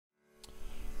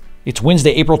It's Wednesday,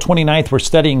 April 29th. We're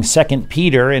studying 2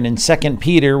 Peter, and in 2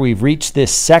 Peter, we've reached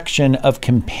this section of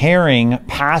comparing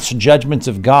past judgments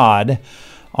of God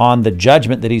on the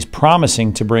judgment that he's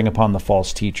promising to bring upon the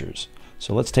false teachers.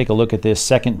 So let's take a look at this,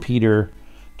 2 Peter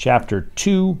chapter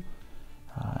 2,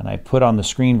 and I put on the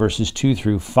screen verses 2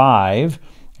 through 5,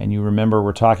 and you remember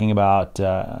we're talking about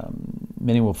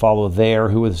many will follow there.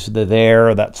 Who is the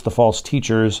there? That's the false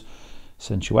teachers.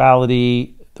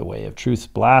 Sensuality, the way of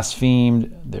truth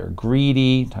blasphemed, they're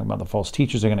greedy, talking about the false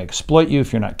teachers, they're going to exploit you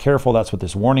if you're not careful. That's what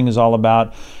this warning is all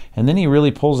about. And then he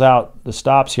really pulls out the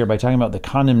stops here by talking about the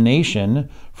condemnation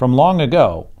from long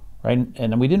ago, right?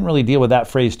 And we didn't really deal with that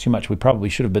phrase too much. We probably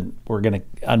should have, but we're going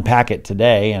to unpack it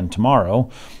today and tomorrow.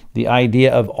 The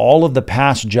idea of all of the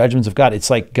past judgments of God. It's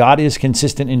like God is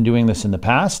consistent in doing this in the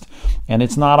past, and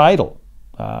it's not idle.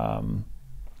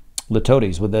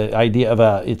 Litotes, with the idea of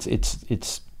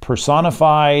it's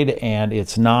personified and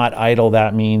it's not idle.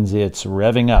 That means it's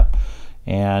revving up,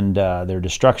 and their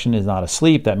destruction is not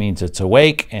asleep. That means it's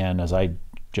awake, and as I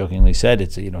jokingly said,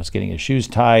 it's getting its shoes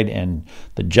tied, and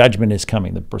the judgment is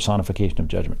coming, the personification of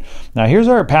judgment. Now here's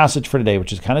our passage for today,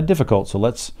 which is kind of difficult, so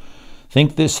let's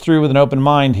think this through with an open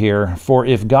mind here. For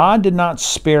if God did not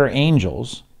spare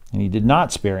angels, and he did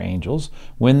not spare angels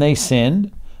when they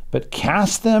sinned, but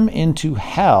cast them into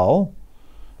hell.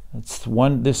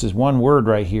 This is one word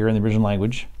right here in the original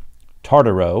language,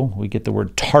 Tartaro. We get the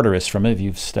word Tartarus from it. If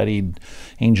you've studied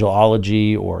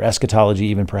angelology or eschatology,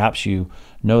 even perhaps you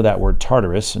know that word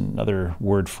Tartarus, another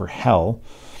word for hell.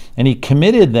 And he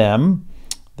committed them,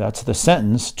 that's the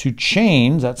sentence, to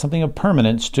chains, that's something of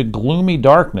permanence, to gloomy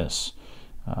darkness,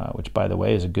 which, by the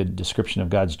way, is a good description of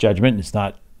God's judgment.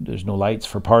 There's no lights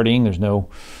for partying, there's no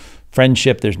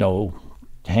friendship, there's no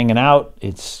hanging out.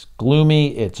 It's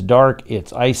gloomy, it's dark,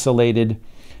 it's isolated,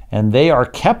 and they are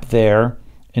kept there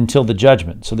until the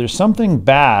judgment. So there's something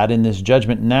bad in this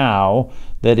judgment now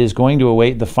that is going to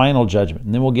await the final judgment.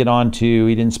 And then we'll get on to,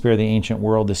 he didn't spare the ancient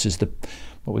world. This is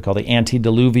what we call the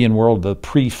antediluvian world, the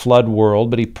pre-flood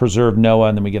world, but he preserved Noah,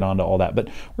 and then we get on to all that. But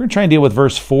we're going to try and deal with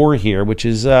verse 4 here, which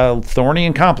is thorny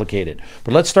and complicated.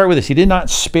 But let's start with this. He did not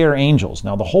spare angels.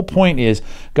 Now the whole point is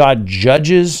God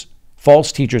judges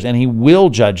false teachers, and he will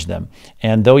judge them.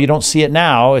 And though you don't see it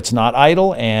now, it's not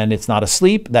idle and it's not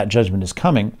asleep. That judgment is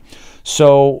coming.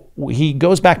 So he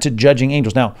goes back to judging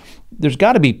angels. Now, there's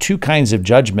got to be two kinds of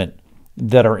judgment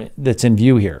that's in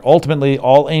view here. Ultimately,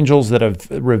 all angels that have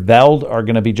rebelled are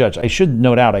going to be judged. I should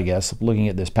note out, I guess, looking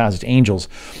at this passage, angels.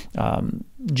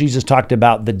 Jesus talked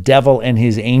about the devil and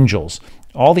his angels.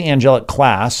 All the angelic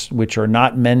class, which are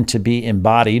not meant to be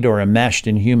embodied or enmeshed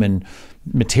in human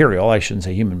material, I shouldn't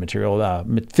say human material,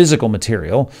 physical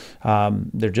material.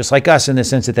 They're just like us in the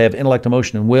sense that they have intellect,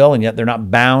 emotion, and will, and yet they're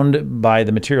not bound by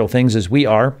the material things as we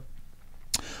are.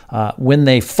 When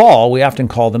they fall, we often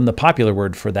call them, the popular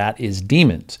word for that is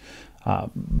demons.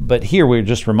 But here we're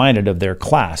just reminded of their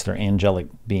class, their angelic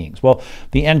beings. Well,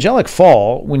 the angelic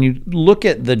fall, when you look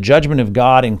at the judgment of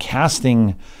God in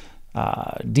casting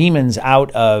demons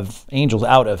angels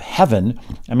out of heaven.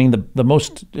 I mean, the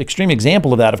most extreme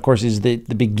example of that, of course, is the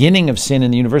beginning of sin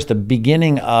in the universe, the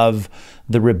beginning of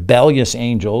the rebellious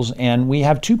angels. And we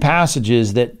have two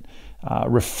passages that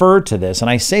refer to this. And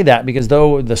I say that because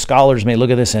though the scholars may look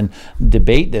at this and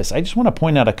debate this, I just want to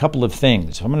point out a couple of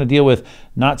things. I'm going to deal with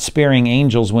not sparing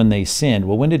angels when they sinned.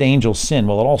 Well, when did angels sin?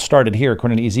 Well, it all started here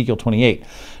according to Ezekiel 28.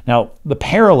 Now, the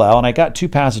parallel, and I got two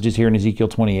passages here in Ezekiel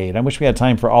 28. I wish we had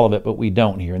time for all of it, but we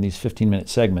don't here in these 15-minute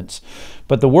segments.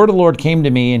 But the word of the Lord came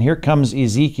to me, and here comes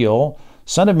Ezekiel,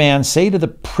 Son of man, say to the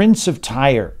prince of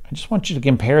Tyre. I just want you to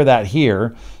compare that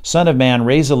here. Son of man,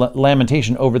 raise a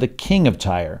lamentation over the king of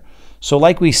Tyre. So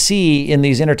like we see in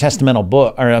these intertestamental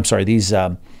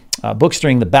books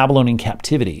during the Babylonian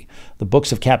captivity, the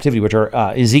books of captivity, which are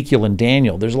Ezekiel and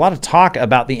Daniel, there's a lot of talk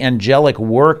about the angelic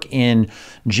work in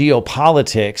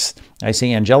geopolitics. I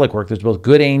say angelic work, there's both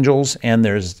good angels and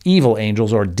there's evil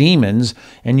angels or demons,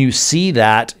 and you see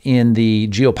that in the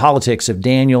geopolitics of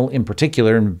Daniel in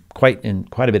particular, and quite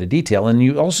a bit of detail. And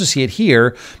you also see it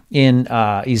here in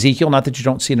Ezekiel, not that you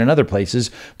don't see it in other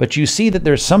places, but you see that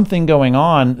there's something going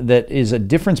on that is a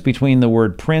difference between the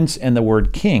word prince and the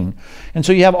word king. And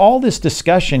so you have all this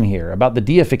discussion here about the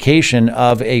deification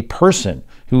of a person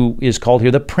who is called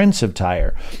here the Prince of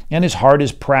Tyre. And his heart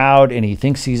is proud, and he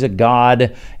thinks he's a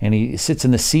god, and he sits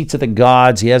in the seats of the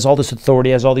gods. He has all this authority,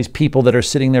 he has all these people that are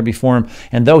sitting there before him.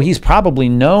 And though he's probably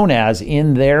known as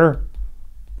in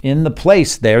the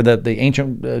place there, the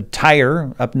ancient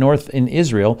Tyre up north in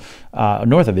Israel,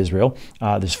 north of Israel,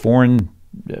 this foreign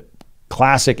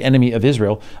classic enemy of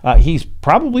Israel. He's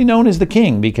probably known as the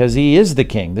king because he is the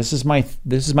king. This is my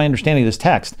understanding of this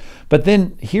text. But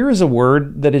then here is a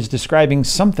word that is describing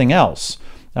something else.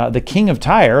 The king of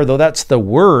Tyre, though that's the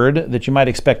word that you might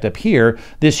expect up here,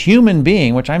 this human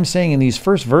being, which I'm saying in these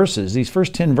first verses, these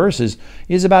first 10 verses,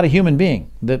 is about a human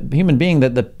being. The human being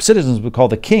that the citizens would call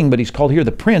the king, but he's called here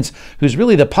the prince, who's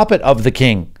really the puppet of the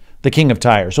king of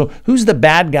Tyre. So who's the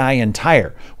bad guy in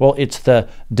Tyre? Well, it's the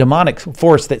demonic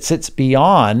force that sits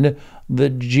beyond the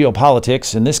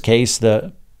geopolitics, in this case,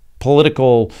 the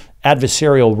political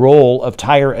adversarial role of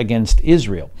Tyre against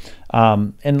Israel.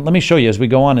 And let me show you as we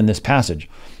go on in this passage.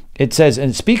 It says,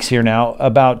 and it speaks here now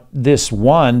about this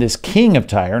king of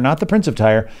Tyre, not the prince of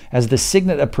Tyre, as the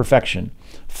signet of perfection,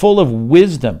 full of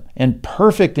wisdom and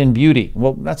perfect in beauty.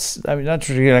 Well, that's what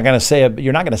you're not going to say.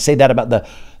 You're not going to say that about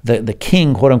the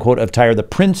king, quote unquote, of Tyre, the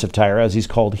prince of Tyre, as he's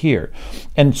called here.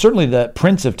 And certainly the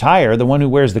prince of Tyre, the one who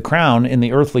wears the crown in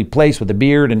the earthly place with the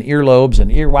beard and earlobes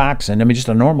and earwax, and just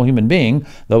a normal human being,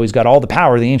 though he's got all the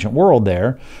power of the ancient world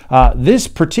there. This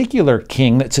particular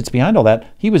king that sits behind all that,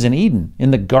 he was in Eden,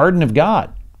 in the garden of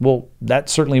God. Well, that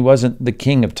certainly wasn't the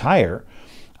king of Tyre.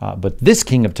 But this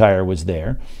king of Tyre was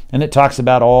there, and it talks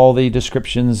about all the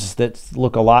descriptions that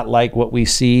look a lot like what we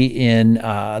see in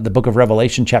the book of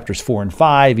Revelation, chapters 4 and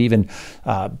 5, even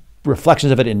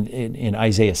reflections of it in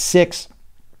Isaiah 6.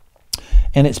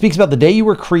 And it speaks about the day you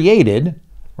were created,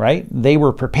 right? They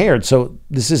were prepared. So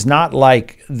this is not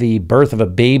like the birth of a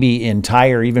baby in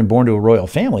Tyre, even born to a royal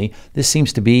family. This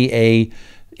seems to be a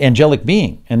angelic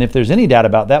being. And if there's any doubt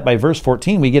about that, by verse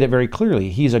 14, we get it very clearly.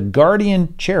 He's a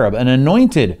guardian cherub, an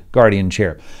anointed guardian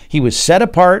cherub. He was set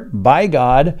apart by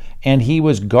God, and he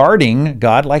was guarding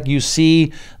God, like you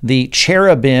see the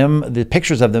cherubim, the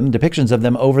depictions of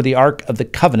them over the Ark of the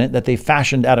Covenant that they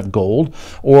fashioned out of gold,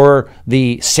 or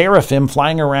the seraphim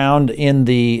flying around in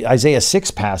the Isaiah 6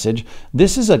 passage.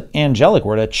 This is an angelic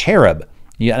word, a cherub.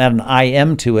 You add an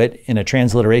im to it in a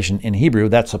transliteration in Hebrew,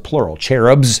 that's a plural.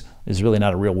 Cherubs is really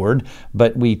not a real word,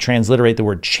 but we transliterate the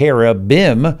word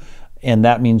cherubim, and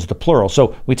that means the plural.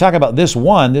 So we talk about this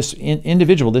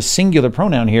individual, this singular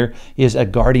pronoun here is a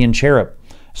guardian cherub.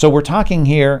 So we're talking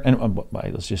here, and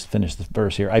let's just finish the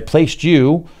verse here. I placed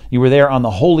you were there on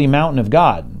the holy mountain of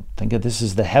God. Think of this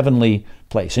as the heavenly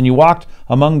place. And you walked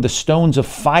among the stones of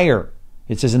fire.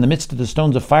 It says, in the midst of the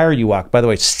stones of fire you walk. By the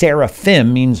way,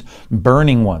 seraphim means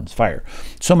burning ones, fire.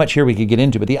 So much here we could get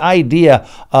into. But the idea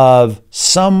of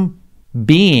some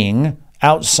being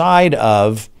outside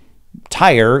of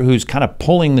Tyre, who's kind of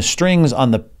pulling the strings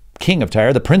on the king of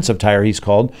Tyre, the prince of Tyre he's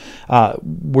called,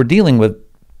 we're dealing with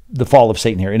the fall of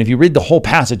Satan here. And if you read the whole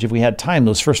passage, if we had time,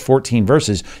 those first 14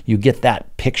 verses, you get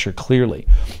that picture clearly.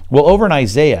 Well, over in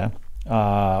Isaiah,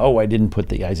 I didn't put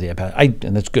the Isaiah passage,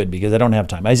 and that's good because I don't have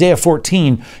time. Isaiah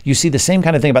 14, you see the same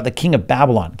kind of thing about the king of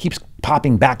Babylon. It keeps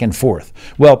popping back and forth.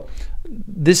 Well,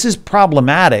 this is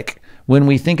problematic when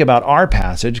we think about our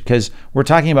passage because we're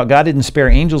talking about God didn't spare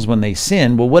angels when they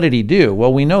sinned. Well, what did he do?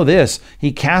 Well, we know this.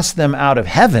 He cast them out of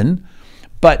heaven,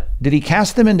 but did he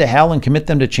cast them into hell and commit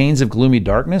them to chains of gloomy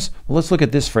darkness? Well, let's look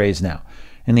at this phrase now.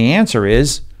 And the answer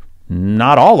is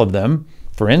not all of them.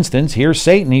 For instance, here's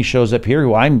Satan. He shows up here,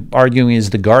 who I'm arguing is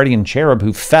the guardian cherub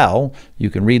who fell. You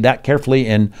can read that carefully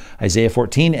in Isaiah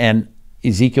 14 and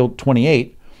Ezekiel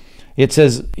 28. It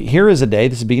says, here is a day,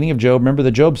 this is the beginning of Job, remember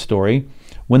the Job story,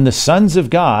 when the sons of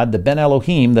God, the Ben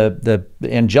Elohim, the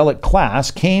angelic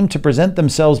class, came to present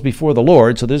themselves before the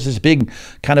Lord. So there's this big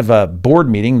kind of a board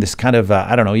meeting, this kind of,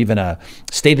 even a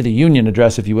State of the Union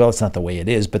address, if you will. It's not the way it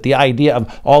is, but the idea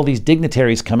of all these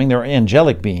dignitaries coming, they're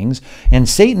angelic beings, and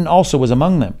Satan also was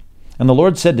among them. And the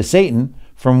Lord said to Satan,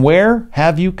 from where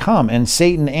have you come? And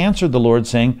Satan answered the Lord,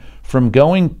 saying, from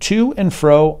going to and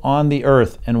fro on the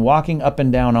earth and walking up and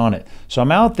down on it. So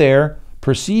I'm out there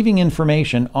perceiving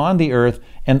information on the earth,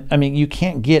 and you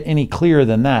can't get any clearer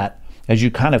than that as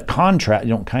you kind of contrast,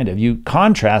 you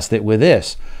contrast it with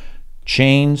this.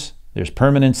 Chains, there's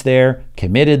permanence there,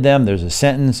 committed them, there's a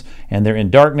sentence, and they're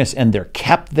in darkness, and they're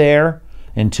kept there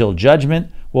until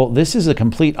judgment. Well, this is a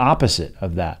complete opposite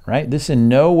of that, right? This in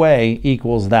no way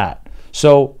equals that.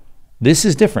 So this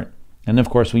is different. And of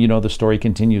course, the story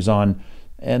continues on.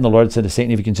 And the Lord said to Satan,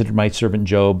 have you considered my servant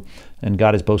Job? And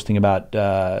God is boasting about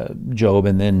Job,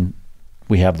 and then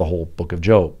we have the whole book of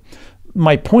Job.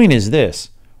 My point is this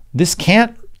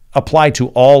can't apply to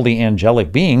all the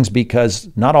angelic beings because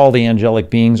not all the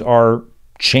angelic beings are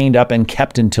chained up and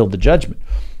kept until the judgment.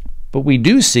 But we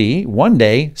do see one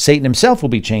day Satan himself will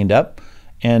be chained up,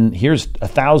 and here's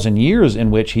 1,000 years in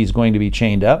which he's going to be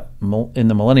chained up in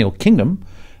the millennial kingdom,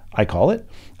 I call it,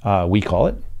 we call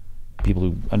it. People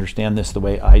who understand this the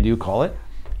way I do call it.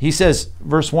 he says,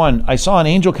 verse 1, I saw an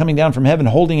angel coming down from heaven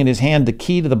holding in his hand the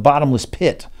key to the bottomless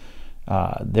pit.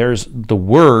 There's the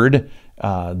word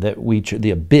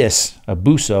the abyss,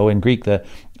 abuso in Greek, the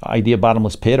idea of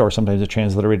bottomless pit, or sometimes it's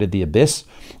transliterated the abyss,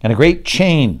 and a great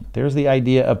chain. There's the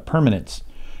idea of permanence.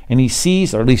 And he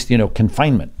sees, or at least,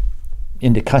 confinement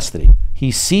into custody.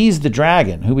 He sees the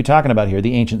dragon. Who are we talking about here?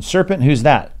 The ancient serpent. Who's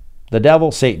that? The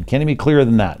devil, Satan. Can't even be clearer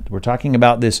than that. We're talking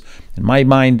about this, in my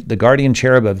mind, the guardian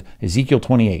cherub of Ezekiel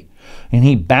 28. And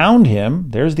he bound him.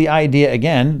 There's the idea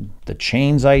again, the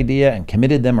chains idea, and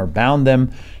committed them or bound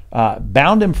them.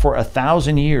 Bound him for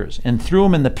 1,000 years and threw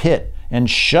him in the pit and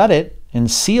shut it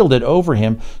and sealed it over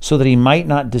him so that he might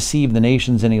not deceive the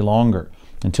nations any longer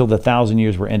until the 1,000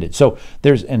 years were ended. So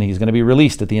and he's going to be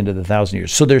released at the end of the 1,000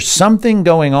 years. So there's something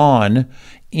going on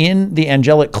in the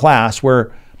angelic class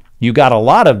where you got a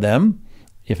lot of them,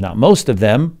 if not most of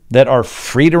them, that are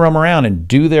free to roam around and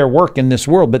do their work in this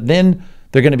world. But then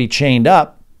they're going to be chained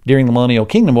up during the millennial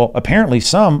kingdom. Well, apparently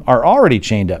some are already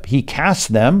chained up. He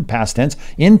cast them, past tense,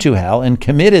 into hell and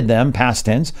committed them, past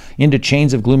tense, into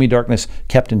chains of gloomy darkness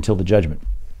kept until the judgment.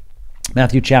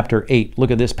 Matthew chapter 8.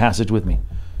 Look at this passage with me.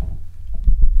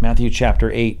 Matthew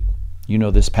chapter 8. You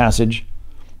know this passage.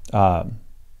 In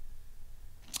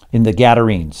the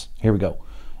Gadarenes. Here we go.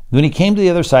 When he came to the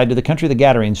other side, to the country of the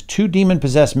Gadarenes, 2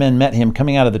 demon-possessed men met him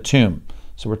coming out of the tomb.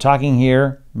 So we're talking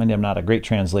here, maybe I'm not a great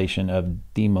translation of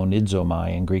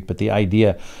demonizomai in Greek, but the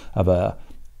idea of a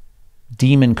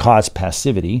demon-caused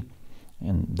passivity,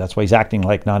 and that's why he's acting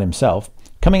like not himself,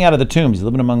 coming out of the tombs, he's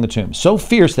living among the tombs, so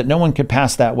fierce that no one could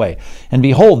pass that way. And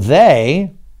behold,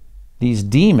 these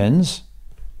demons,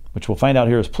 which we'll find out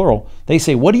here is plural, they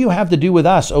say, what do you have to do with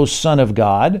us, O Son of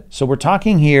God? So we're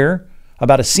talking here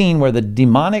about a scene where the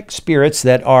demonic spirits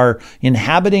that are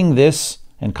inhabiting this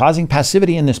and causing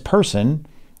passivity in this person,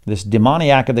 this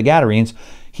demoniac of the Gadarenes,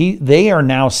 they are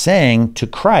now saying to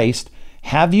Christ,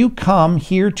 have you come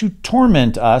here to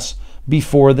torment us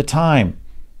before the time?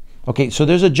 Okay, so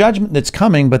there's a judgment that's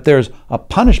coming, but there's a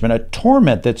punishment, a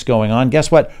torment that's going on. Guess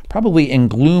what? Probably in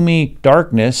gloomy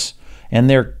darkness, and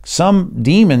there are some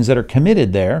demons that are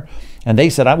committed there. And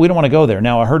they said, we don't want to go there.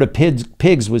 Now, a herd of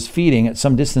pigs was feeding at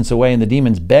some distance away, and the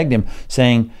demons begged him,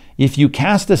 saying, if you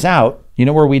cast us out, you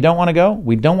know where we don't want to go?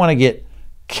 We don't want to get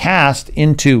cast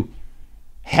into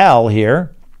hell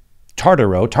here,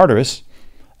 Tartarus,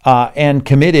 and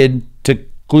committed to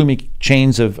gloomy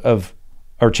chains of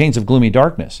gloomy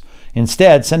darkness.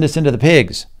 Instead, send us into the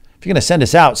pigs. If you're going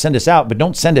to send us out, but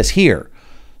don't send us here.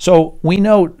 So we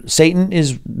know Satan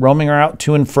is roaming out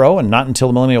to and fro, and not until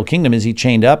the millennial kingdom is he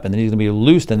chained up, and then he's going to be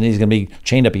loosed, and then he's going to be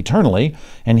chained up eternally.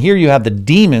 And here you have the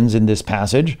demons in this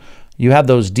passage. You have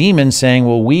those demons saying,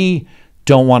 well, we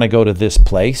don't want to go to this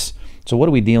place. So what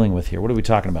are we dealing with here? What are we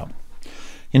talking about?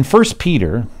 In 1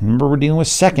 Peter, remember we're dealing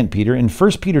with 2 Peter. In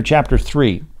 1 Peter chapter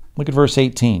 3, look at verse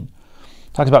 18.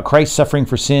 It talks about Christ suffering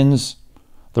for sins,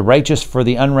 the righteous for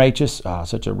the unrighteous,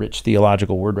 such a rich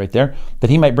theological word right there, that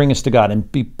he might bring us to God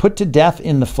and be put to death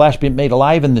in the flesh, be made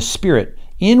alive in the spirit,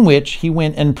 in which he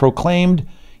went and proclaimed,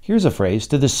 here's a phrase,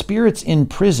 to the spirits in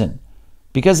prison,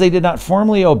 because they did not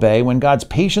formally obey when God's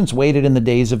patience waited in the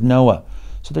days of Noah.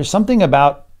 So there's something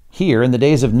about here in the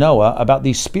days of Noah about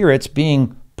these spirits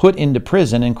being put into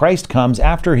prison, and Christ comes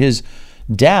after his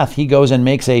death. He goes and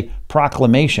makes a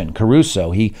proclamation,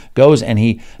 caruso. He goes and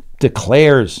he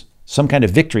declares some kind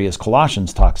of victory, as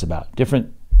Colossians talks about.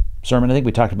 Different sermon. I think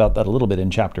we talked about that a little bit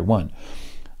in chapter 1.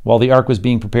 While the ark was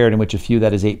being prepared, in which a few,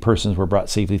 that is 8 persons, were brought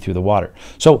safely through the water.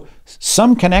 So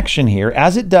some connection here,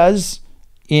 as it does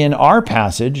in our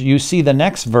passage. You see the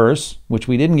next verse, which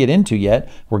we didn't get into yet.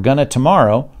 We're gonna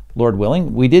tomorrow, Lord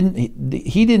willing. God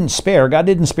didn't spare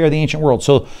the ancient world.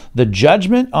 So the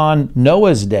judgment on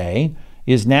Noah's day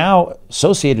is now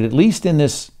associated, at least in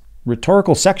this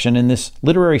rhetorical section, in this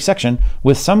literary section,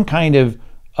 with some kind of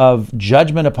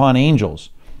judgment upon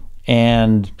angels,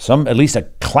 and at least a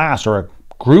class or a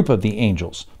group of the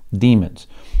angels, demons,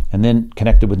 and then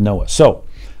connected with Noah. So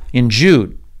in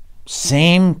Jude,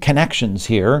 same connections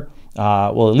here,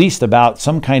 at least about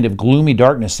some kind of gloomy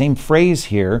darkness, same phrase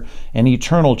here, an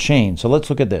eternal chain. So let's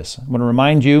look at this. I'm going to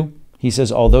remind you, he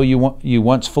says, although you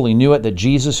once fully knew it, that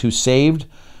Jesus, who saved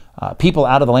people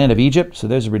out of the land of Egypt, so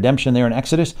there's a redemption there in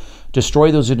Exodus,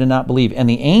 destroy those who did not believe, and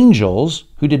the angels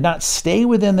who did not stay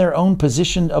within their own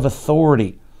position of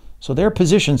authority. So their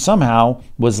position somehow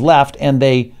was left, and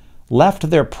they left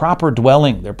their proper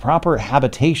dwelling, their proper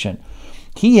habitation.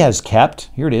 He has kept,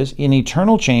 here it is, in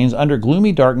eternal chains under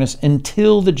gloomy darkness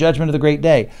until the judgment of the great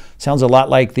day. Sounds a lot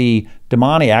like the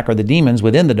demoniac, or the demons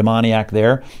within the demoniac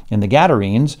there in the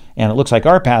Gadarenes, and it looks like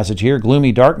our passage here,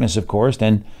 gloomy darkness, of course,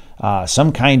 and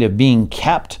some kind of being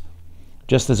kept,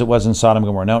 just as it was in Sodom and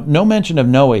Gomorrah. Now, no mention of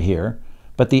Noah here,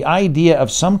 but the idea of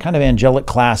some kind of angelic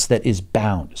class that is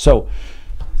bound. So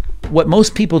what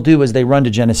most people do is they run to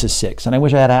Genesis 6, and I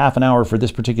wish I had a half an hour for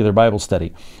this particular Bible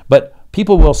study, but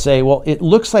people will say, well, it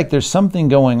looks like there's something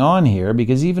going on here,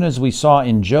 because even as we saw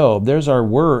in Job, there's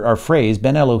our phrase,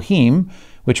 Ben Elohim,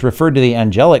 which referred to the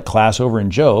angelic class over in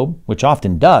Job, which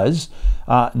often does.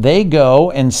 They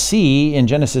go and see in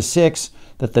Genesis 6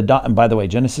 that and by the way,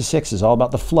 Genesis 6 is all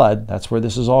about the flood. That's where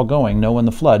this is all going, Noah and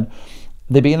the flood.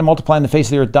 They began to multiply in the face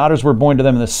of the earth. Daughters were born to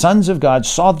them, and the sons of God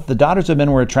saw that the daughters of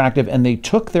men were attractive, and they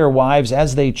took their wives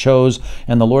as they chose.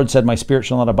 And the Lord said, my spirit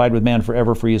shall not abide with man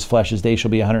forever, for he is flesh. His days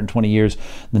shall be 120 years.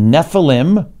 The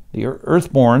Nephilim, the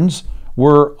earthborns,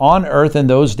 were on earth in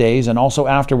those days, and also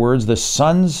afterwards,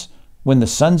 when the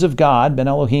sons of God, Ben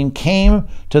Elohim, came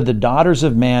to the daughters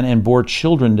of man and bore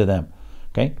children to them.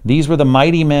 Okay, these were the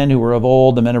mighty men who were of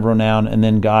old, the men of renown. And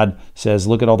then God says,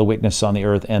 look at all the wickedness on the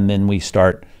earth, and then we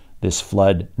start this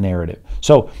flood narrative.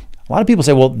 So a lot of people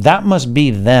say, well, that must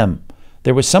be them.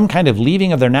 There was some kind of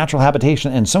leaving of their natural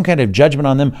habitation and some kind of judgment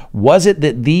on them. Was it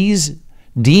that these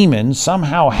demons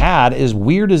somehow had, as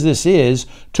weird as this is,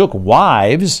 took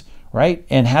wives, right,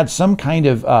 and had some kind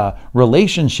of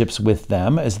relationships with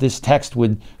them, as this text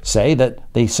would say,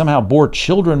 that they somehow bore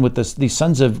children with these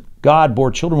sons of God, bore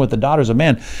children with the daughters of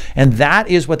man. And that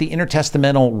is what the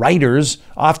intertestamental writers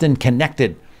often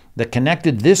connected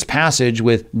this passage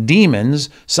with demons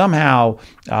somehow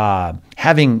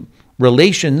having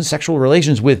sexual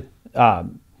relations with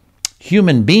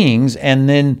human beings, and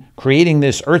then creating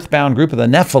this earthbound group of the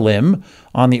Nephilim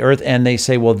on the earth. And they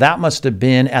say, well, that must have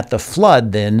been at the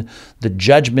flood, then, the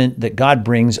judgment that God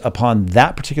brings upon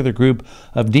that particular group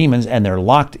of demons, and they're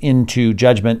locked into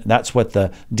judgment. That's what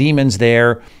the demons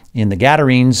there in the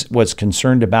Gadarenes was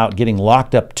concerned about, getting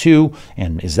locked up too.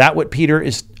 And is that what Peter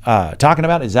is talking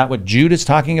about? Is that what Jude is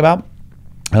talking about?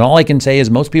 And all I can say is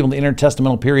most people in the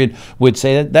intertestamental period would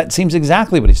say that seems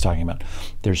exactly what he's talking about.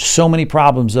 There's so many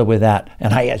problems though with that.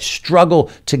 And I struggle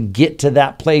to get to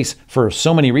that place for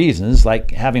so many reasons,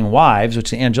 like having wives,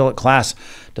 which the angelic class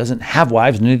doesn't have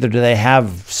wives, neither do they have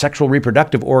sexual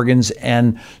reproductive organs.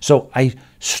 And so I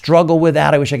struggle with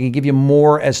that. I wish I could give you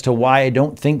more as to why I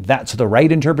don't think that's the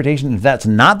right interpretation. If that's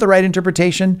not the right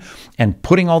interpretation, and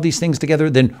putting all these things together,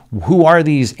 then who are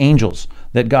these angels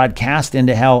that God cast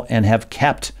into hell and have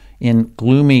kept in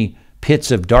gloomy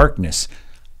pits of darkness?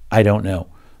 I don't know.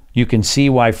 You can see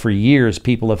why for years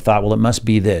people have thought, well, it must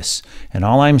be this. And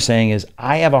all I'm saying is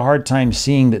I have a hard time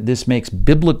seeing that this makes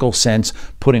biblical sense,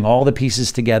 putting all the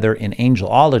pieces together in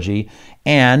angelology.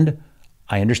 And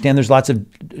I understand there's lots of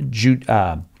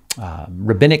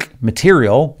rabbinic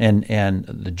material and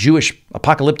the Jewish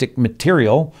apocalyptic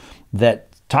material that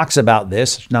talks about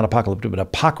this, not apocalyptic, but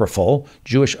apocryphal,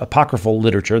 Jewish apocryphal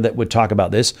literature that would talk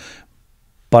about this.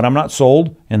 But I'm not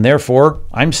sold, and therefore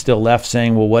I'm still left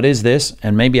saying, well, what is this?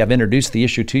 And maybe I've introduced the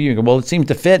issue to you. You go, well, it seems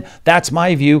to fit. That's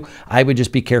my view. I would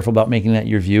just be careful about making that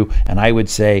your view. And I would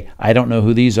say, I don't know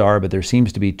who these are, but there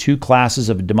seems to be two classes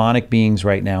of demonic beings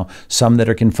right now, some that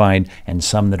are confined and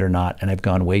some that are not. And I've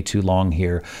gone way too long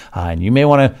here. And you may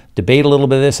want to debate a little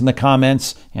bit of this in the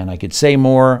comments, and I could say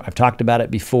more. I've talked about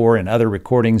it before in other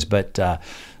recordings, but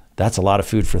that's a lot of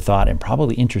food for thought, and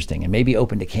probably interesting, and maybe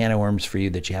open to can of worms for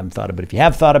you that you haven't thought of. But if you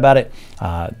have thought about it,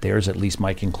 there's at least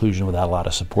my conclusion without a lot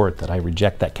of support, that I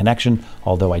reject that connection,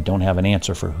 although I don't have an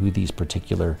answer for who these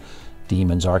particular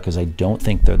demons are, because I don't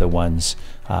think they're the ones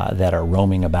that are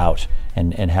roaming about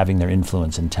and having their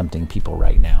influence and tempting people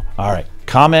right now. All right,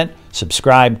 comment,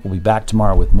 subscribe. We'll be back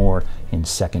tomorrow with more in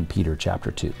 2 Peter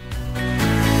chapter 2.